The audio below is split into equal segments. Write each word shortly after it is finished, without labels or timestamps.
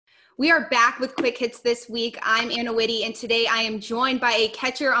We are back with Quick Hits this week. I'm Anna Whitty, and today I am joined by a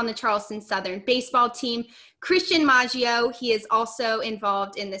catcher on the Charleston Southern baseball team, Christian Maggio. He is also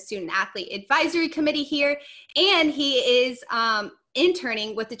involved in the Student Athlete Advisory Committee here, and he is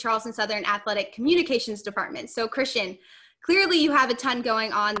interning with the Charleston Southern Athletic Communications Department. So, Christian, clearly you have a ton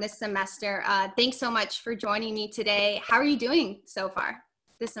going on this semester. Thanks so much for joining me today. How are you doing so far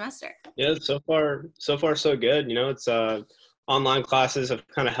this semester? Yeah, so far so good. You know, it's online classes have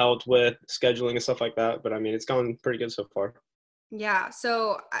kind of helped with scheduling and stuff like that, but I mean, it's gone pretty good so far. Yeah.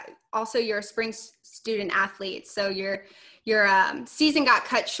 So also you're a spring student athlete. So your season got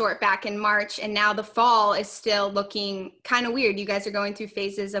cut short back in March, and now the fall is still looking kind of weird. You guys are going through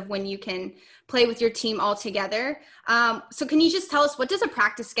phases of when you can play with your team all together. So can you just tell us, what does a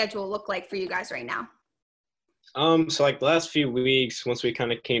practice schedule look like for you guys right now? So like the last few weeks, once we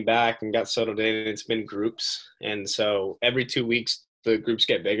kind of came back and got settled in, it's been groups. And so every 2 weeks, the groups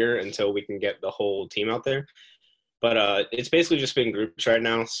get bigger until we can get the whole team out there. But it's basically just been groups right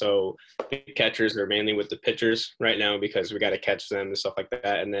now. So the catchers are mainly with the pitchers right now because we got to catch them and stuff like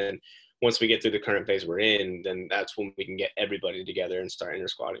that. And then once we get through the current phase we're in, then that's when we can get everybody together and start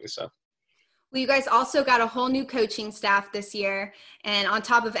inter-squatting and stuff. Well, you guys also got a whole new coaching staff this year, and on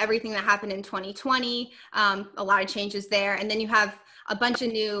top of everything that happened in 2020, a lot of changes there. And then you have a bunch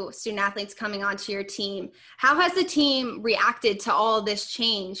of new student athletes coming onto your team. How has the team reacted to all of this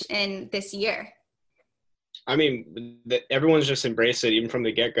change in this year? I mean, everyone's just embraced it even from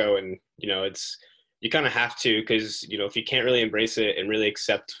the get-go, and you kind of have to, because if you can't really embrace it and really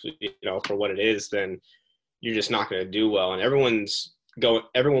accept for what it is, then you're just not going to do well. And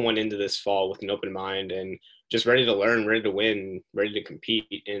everyone went into this fall with an open mind and just ready to learn, ready to win, ready to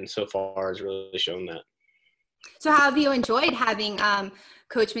compete, and so far has really shown that. So how have you enjoyed having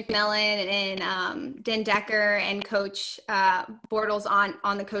Coach McMillan and Den Decker and Coach Bortles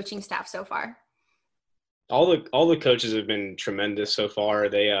on the coaching staff so far? All the coaches have been tremendous so far.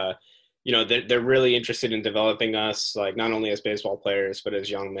 They're really interested in developing us, like not only as baseball players but as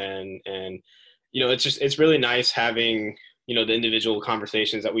young men. And it's really nice having the individual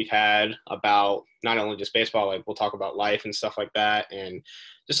conversations that we've had about not only just baseball, like we'll talk about life and stuff like that, and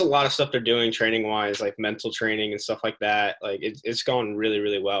just a lot of stuff they're doing training wise, like mental training and stuff like that. Like it's gone really,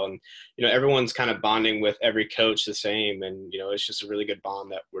 really well. And, everyone's kind of bonding with every coach the same. And, it's just a really good bond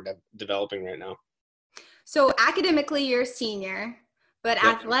that we're developing right now. So academically you're a senior, but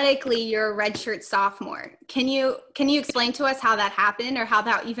Yep. Athletically you're a redshirt sophomore. Can you explain to us how that happened or how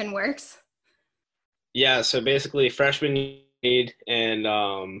that even works? Yeah, so basically freshman year, and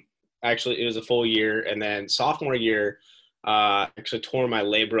actually it was a full year, and then sophomore year actually tore my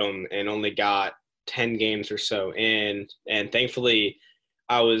labrum and only got 10 games or so in, and thankfully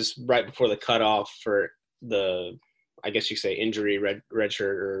I was right before the cutoff for the, I guess you could say, injury, red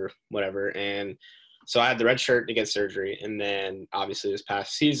shirt or whatever, and so I had the red shirt to get surgery, and then obviously this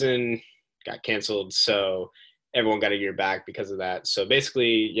past season got canceled, so everyone got a year back because of that. So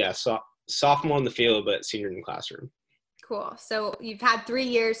basically, yeah, sophomore in the field, but senior in the classroom. Cool. So you've had 3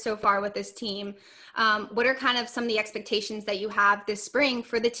 years so far with this team. What are kind of some of the expectations that you have this spring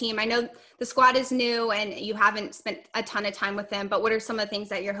for the team? I know the squad is new and you haven't spent a ton of time with them, but what are some of the things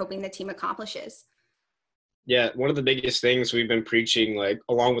that you're hoping the team accomplishes? Yeah, one of the biggest things we've been preaching, like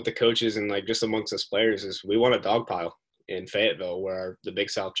along with the coaches and like just amongst us players, is we want a dog pile in Fayetteville where the Big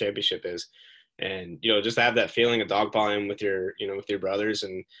South Championship is. And, just have that feeling of dog piling with your brothers,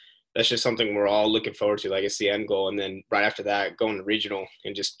 and that's just something we're all looking forward to. Like, it's the end goal. And then right after that, going to regional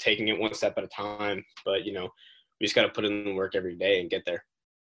and just taking it one step at a time. But, we just got to put in the work every day and get there.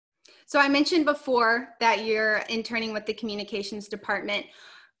 So I mentioned before that you're interning with the communications department.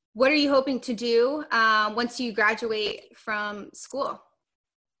 What are you hoping to do once you graduate from school?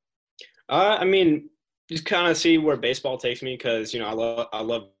 I mean, just kind of see where baseball takes me, because, I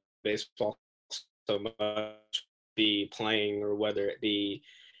love baseball so much, be playing or whether it be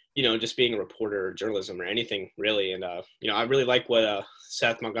just being a reporter or journalism or anything really. And, I really like what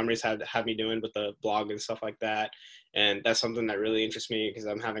Seth Montgomery's had me doing with the blog and stuff like that. And that's something that really interests me because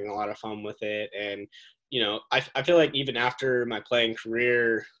I'm having a lot of fun with it. And, I feel like even after my playing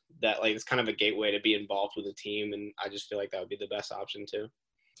career, that like it's kind of a gateway to be involved with a team. And I just feel like that would be the best option too.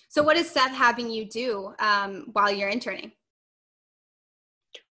 So what is Seth having you do while you're interning?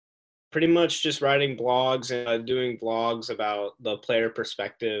 Pretty much just writing blogs and doing vlogs about the player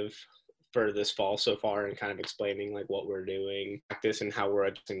perspective for this fall so far, and kind of explaining like what we're doing, practice, and how we're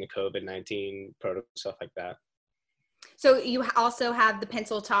adjusting the COVID-19 protocol, stuff like that. So you also have the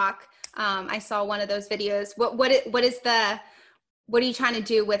pencil talk. I saw one of those videos. What are you trying to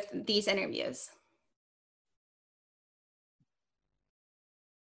do with these interviews?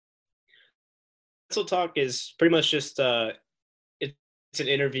 Mental Talk is pretty much just it's an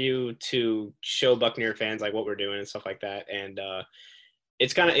interview to show Buccaneer fans like what we're doing and stuff like that, and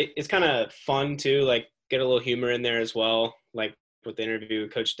it's kind of fun too, like get a little humor in there as well. Like with the interview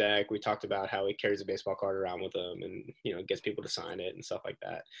with Coach Deck, we talked about how he carries a baseball card around with him, and gets people to sign it and stuff like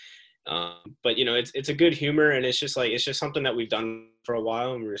that. But it's a good humor, and it's just something that we've done for a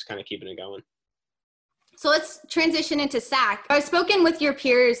while, and we're just kind of keeping it going. So let's transition into SAC. I've spoken with your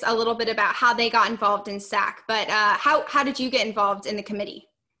peers a little bit about how they got involved in SAC, but how did you get involved in the committee?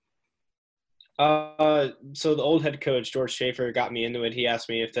 So the old head coach, George Schaefer, got me into it. He asked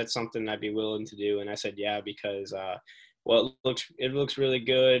me if that's something I'd be willing to do, and I said yeah, because well, it looks really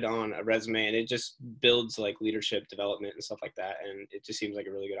good on a resume, and it just builds like leadership development and stuff like that, and it just seems like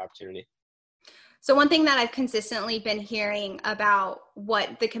a really good opportunity. So one thing that I've consistently been hearing about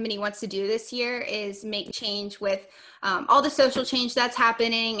what the committee wants to do this year is make change with all the social change that's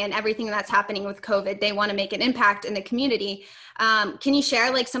happening and everything that's happening with COVID. They want to make an impact in the community. Can you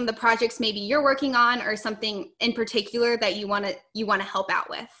share like some of the projects maybe you're working on, or something in particular that you want to help out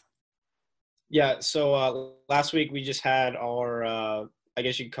with? Yeah. So last week we just had our I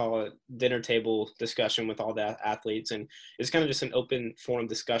guess you'd call it dinner table discussion with all the athletes. And it's kind of just an open forum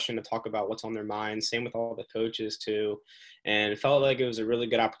discussion to talk about what's on their minds. Same with all the coaches too. And it felt like it was a really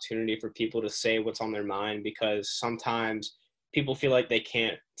good opportunity for people to say what's on their mind, because sometimes people feel like they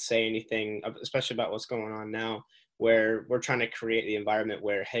can't say anything, especially about what's going on now, where we're trying to create the environment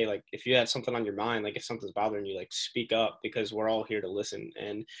where, hey, like if you have something on your mind, like if something's bothering you, like speak up, because we're all here to listen.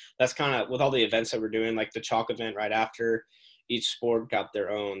 And that's kind of with all the events that we're doing, like the chalk event right after. Each sport got their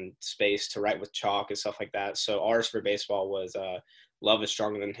own space to write with chalk and stuff like that. So ours for baseball was love is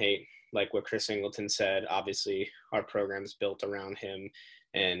stronger than hate. Like what Chris Singleton said, obviously our program is built around him,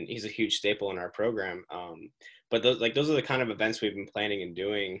 and he's a huge staple in our program. But those are the kind of events we've been planning and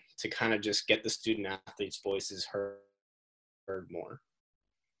doing to kind of just get the student athletes' voices heard more.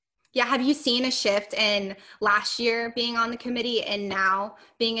 Yeah, have you seen a shift in last year being on the committee and now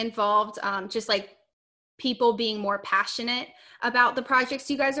being involved, just like people being more passionate about the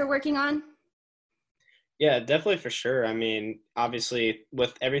projects you guys are working on? Yeah, definitely, for sure. I mean, obviously,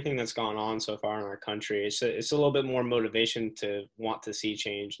 with everything that's gone on so far in our country, it's a little bit more motivation to want to see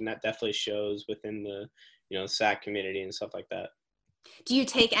change, and that definitely shows within the SAC community and stuff like that. Do you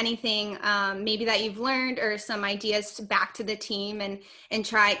take anything maybe that you've learned or some ideas back to the team and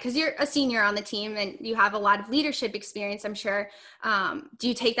try, because you're a senior on the team and you have a lot of leadership experience, I'm sure. Do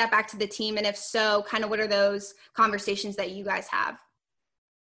you take that back to the team? And if so, kind of what are those conversations that you guys have?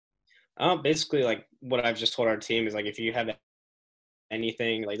 Basically, like what I've just told our team is like, if you have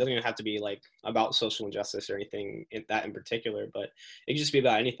anything, like it doesn't even have to be like about social injustice or anything in particular, but it can just be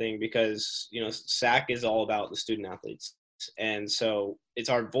about anything, because SAC is all about the student athletes. And so it's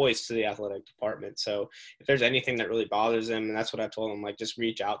our voice to the athletic department. So if there's anything that really bothers them, and that's what I've told them, like just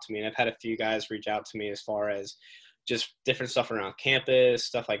reach out to me. And I've had a few guys reach out to me as far as just different stuff around campus,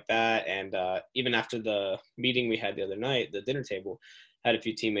 stuff like that. And even after the meeting we had the other night, the dinner table, had a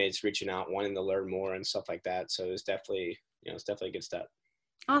few teammates reaching out, wanting to learn more and stuff like that. So it's definitely a good step.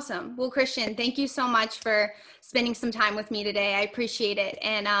 Awesome. Well, Christian, thank you so much for spending some time with me today. I appreciate it.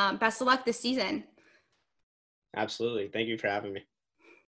 And best of luck this season. Absolutely. Thank you for having me.